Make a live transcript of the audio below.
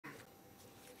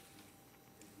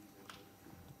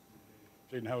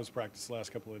Jayden, how was practice the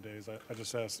last couple of days? I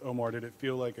just asked Omar, did it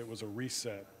feel like it was a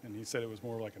reset? And he said it was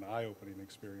more like an eye-opening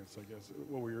experience, I guess.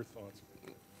 What were your thoughts?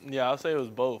 Yeah, I'll say it was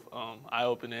both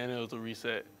eye-opening and it was a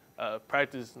reset.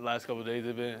 Practice the last couple of days,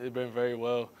 it's been very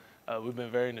well. We've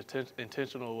been very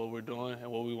intentional with what we're doing and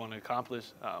what we want to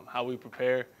accomplish, how we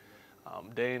prepare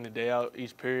day in and day out,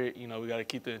 each period. You know, we got to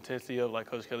keep the intensity up, like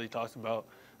Coach Kelly talks about,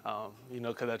 you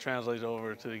know, because that translates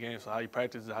over to the game. So how you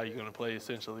practice is how you're going to play,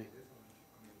 essentially.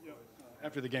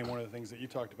 After the game, one of the things that you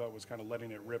talked about was kind of letting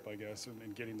it rip, I guess,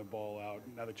 and getting the ball out.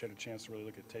 Now that you had a chance to really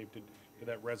look at tape, did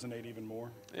that resonate even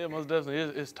more? Yeah, most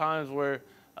definitely. It's times where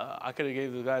I could have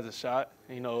gave the guys a shot.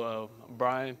 You know,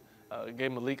 Brian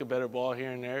gave Malik a better ball here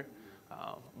and there.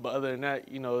 But other than that,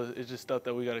 you know, it's just stuff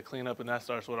that we got to clean up, and that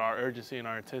starts with our urgency and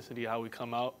our intensity, how we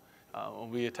come out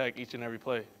when we attack each and every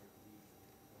play.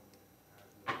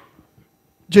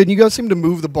 Jayden, you guys seem to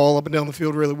move the ball up and down the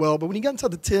field really well, but when you got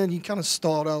inside the 10, you kind of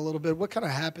stalled out a little bit. What kind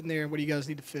of happened there, and what do you guys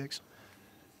need to fix?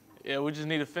 Yeah, we just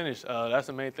need to finish. That's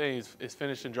the main thing is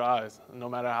finishing drives, no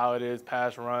matter how it is,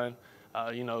 pass, run.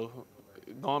 You know,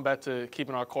 going back to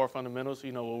keeping our core fundamentals,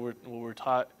 you know, what we're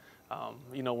taught.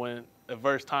 You know, when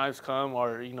adverse times come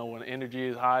or, you know, when energy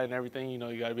is high and everything, you know,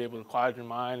 you got to be able to quiet your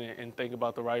mind and think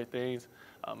about the right things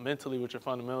mentally with your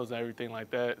fundamentals and everything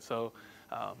like that. So,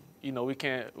 you know, we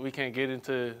can't get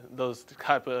into those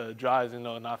type of drives, you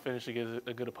know, and not finish against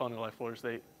a good opponent like Florida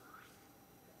State.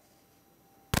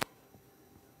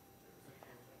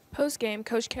 Post-game,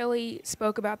 Coach Kelly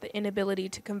spoke about the inability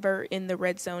to convert in the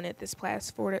red zone at this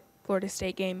past Florida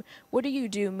State game. What do you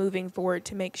do moving forward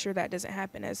to make sure that doesn't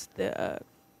happen as the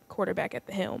quarterback at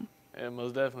the helm? Yeah,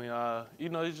 most definitely. You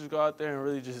know, you just go out there and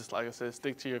really just, like I said,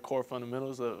 stick to your core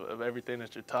fundamentals of everything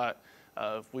that you're taught.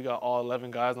 If we got all 11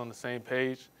 guys on the same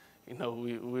page, you know,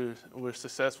 we're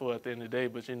successful at the end of the day.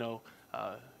 But, you know,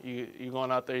 you're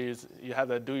going out there, you have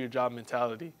that do-your-job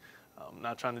mentality.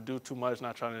 Not trying to do too much,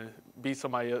 not trying to be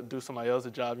somebody else, do somebody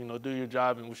else's job. You know, do your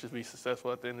job, and we should be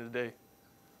successful at the end of the day.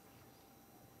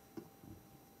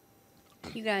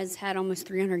 You guys had almost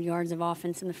 300 yards of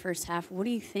offense in the first half. What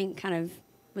do you think kind of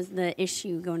was the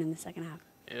issue going in the second half?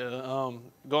 Yeah,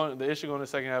 the issue going in the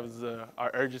second half is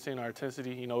our urgency and our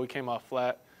intensity. You know, we came out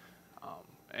flat,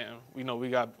 and you know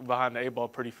we got behind the 8-ball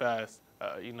pretty fast.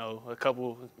 You know, a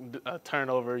couple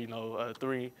turnover. You know,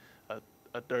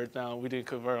 a third down. We didn't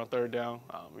convert on third down.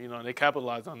 You know, and they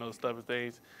capitalized on those type of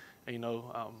things. And, you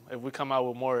know, if we come out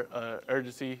with more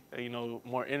urgency, and, you know,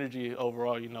 more energy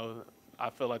overall, you know, I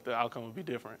feel like the outcome would be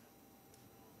different.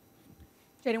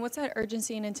 Jayden, what's that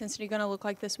urgency and intensity going to look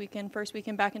like this weekend? First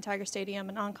weekend back in Tiger Stadium,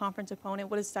 a non-conference opponent.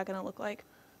 What is that going to look like?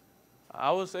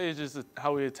 I would say it's just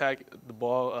how we attack the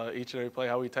ball each and every play,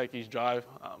 how we attack each drive,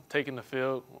 taking the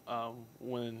field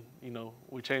when, you know,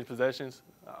 we change possessions.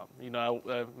 You know,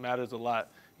 that matters a lot,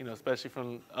 you know, especially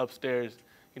from upstairs.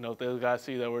 You know, if those guys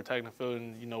see that we're attacking the field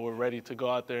and, you know, we're ready to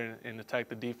go out there and attack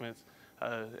the defense,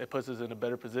 it puts us in a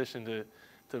better position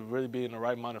to really be in the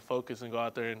right mind of focus and go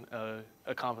out there and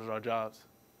accomplish our jobs.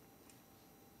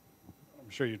 I'm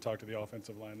sure you talked to the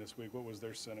offensive line this week. What was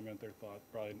their sentiment, their thought?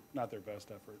 Probably not their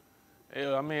best effort.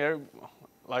 Yeah, I mean,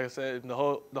 like I said, the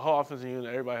whole offensive unit,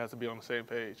 everybody has to be on the same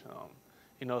page.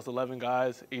 You know, it's 11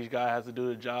 guys. Each guy has to do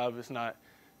the job. It's not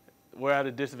 – we're at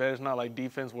a disadvantage, not like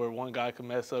defense where one guy can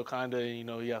mess up kind of, you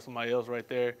know, you have somebody else right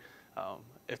there.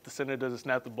 If the center doesn't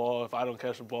snap the ball, if I don't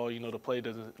catch the ball, you know, the play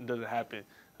doesn't happen.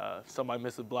 If somebody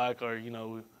misses a block or, you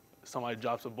know, somebody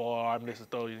drops a ball or I miss a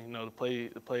throw, you know, the play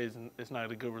is it's not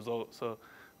a good result. So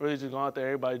really just going out there,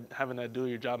 everybody having that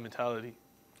do-your-job mentality.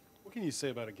 What can you say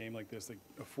about a game like this that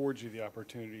affords you the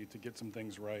opportunity to get some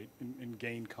things right and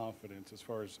gain confidence as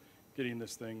far as getting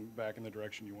this thing back in the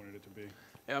direction you wanted it to be?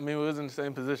 Yeah, I mean, we was in the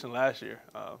same position last year.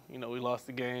 You know, we lost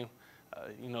the game.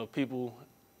 You know,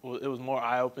 it was more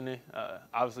eye-opening,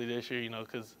 obviously this year, you know,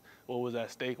 because what was at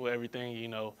stake with everything, you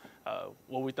know,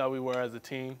 what we thought we were as a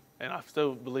team. And I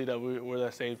still believe that we're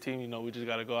that same team. You know, we just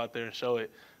got to go out there and show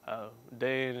it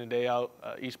day in and day out,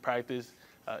 each practice,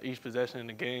 each possession in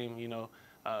the game, you know.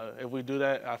 If we do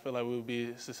that, I feel like we'll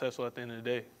be successful at the end of the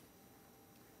day.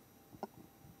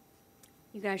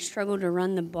 You guys struggled to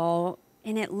run the ball,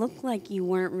 and it looked like you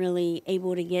weren't really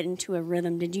able to get into a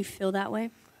rhythm. Did you feel that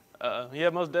way? Yeah,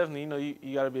 most definitely. You know,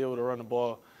 you got to be able to run the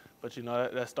ball, but, you know,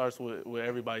 that starts with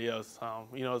everybody else.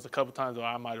 You know, there's a couple times where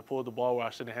I might have pulled the ball where I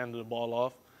should have handed the ball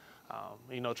off.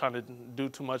 You know, trying to do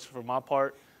too much for my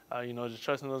part. You know, just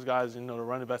trusting those guys, you know, the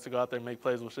running backs to go out there and make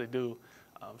plays, which they do.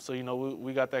 So, you know,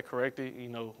 we got that corrected. You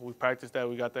know, we practiced that.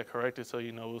 We got that corrected. So,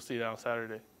 you know, we'll see that on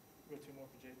Saturday. We got two more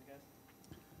for Jayden, guys.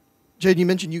 Jayden, you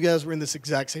mentioned you guys were in this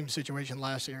exact same situation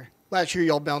last year. Last year,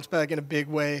 y'all bounced back in a big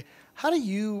way.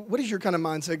 What is your kind of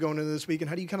mindset going into this week, and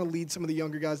how do you kind of lead some of the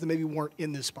younger guys that maybe weren't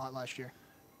in this spot last year?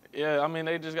 Yeah, I mean,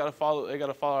 they just got to follow. They got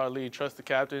to follow our lead, trust the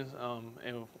captains,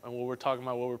 and what we're talking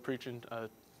about, what we're preaching,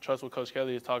 trust what Coach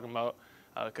Kelly is talking about.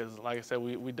 Because, like I said,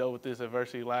 we dealt with this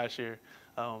adversity last year,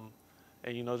 and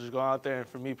just going out there. And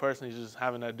for me personally, just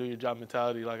having that do your job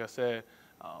mentality. Like I said,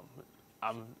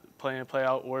 I'm playing play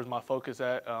out. Where's my focus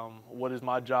at? What is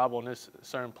my job on this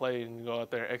certain play, and go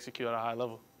out there and execute at a high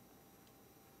level.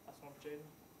 Last one for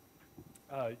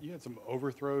Jayden. You had some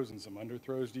overthrows and some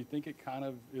underthrows. Do you think it kind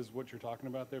of is what you're talking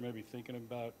about there? Maybe thinking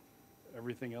about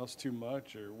everything else too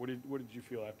much, or what did you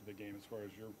feel after the game as far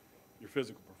as your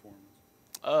physical performance?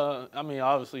 I mean,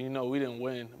 obviously, we didn't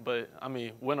win, but I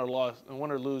mean, win or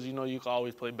lose, you can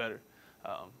always play better.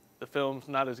 The film's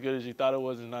not as good as you thought it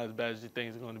was, and not as bad as you think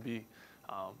it's going to be.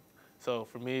 So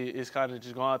for me, it's kind of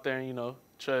just going out there and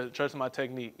trusting my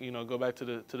technique. Go back to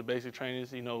the basic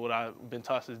trainings. What I've been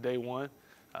taught since day one.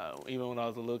 Even when I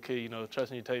was a little kid,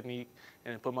 trusting your technique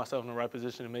and put myself in the right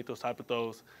position to make those type of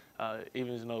throws.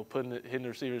 Even hitting the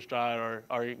receiver's stride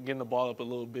or getting the ball up a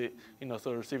little bit,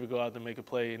 so the receiver go out there and make a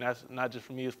play. And that's not just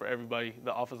for me; it's for everybody.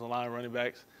 The offensive line, running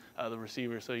backs, the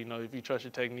receiver. So if you trust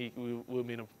your technique, we'll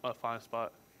be in a fine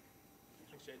spot.